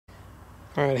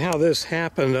All right, how this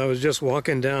happened, I was just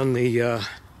walking down the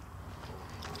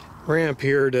ramp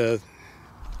here to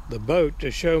the boat to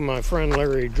show my friend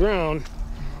Larry Drown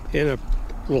in a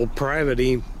little private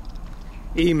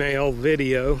email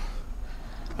video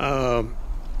how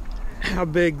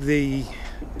big the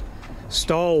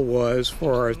stall was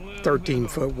for our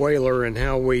 13-foot whaler and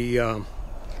how we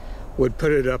would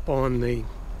put it up on the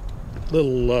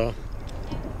little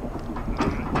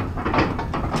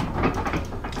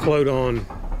float-on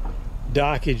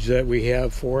dockage that we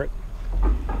have for it.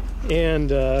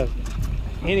 And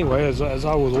anyway, as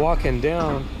I was walking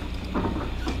down,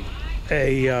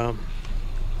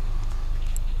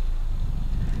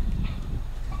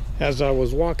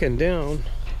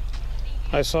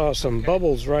 I saw some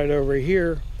bubbles right over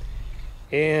here,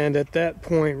 and at that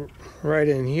point right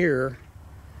in here,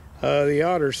 the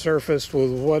otter surfaced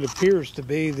with what appears to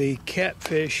be the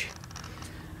catfish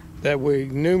that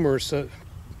numerous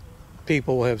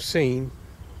people have seen,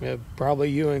 probably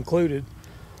you included,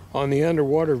 on the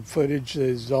underwater footage that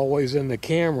is always in the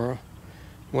camera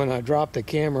when I dropped the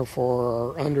camera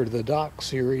for our Under the Dock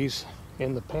series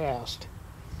in the past.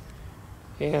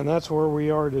 And that's where we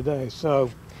are today. So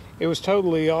it was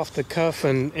totally off the cuff,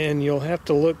 and you'll have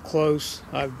to look close.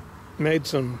 I've made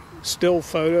some still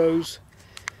photos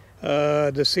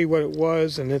to see what it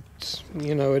was, and it's,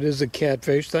 you know, it is a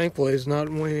catfish. Thankfully, it's not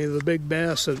any of the big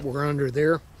bass that were under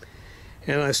there.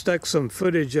 And I stuck some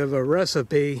footage of a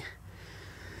recipe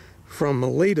from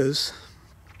Melita's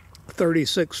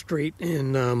 36th Street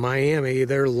in Miami.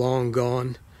 They're long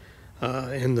gone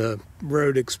in the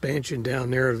road expansion down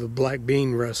there of the black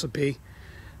bean recipe.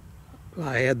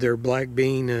 I had their black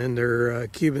bean and their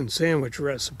Cuban sandwich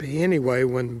recipe anyway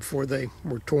before they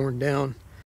were torn down.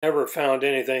 Never found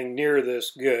anything near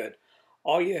this good.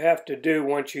 All you have to do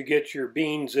once you get your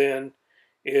beans in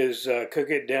is cook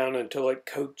it down until it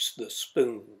coats the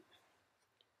spoon.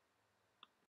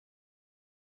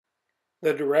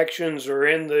 The directions are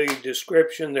in the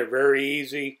description. They're very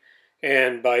easy,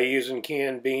 and by using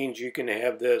canned beans you can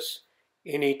have this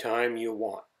anytime you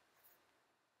want.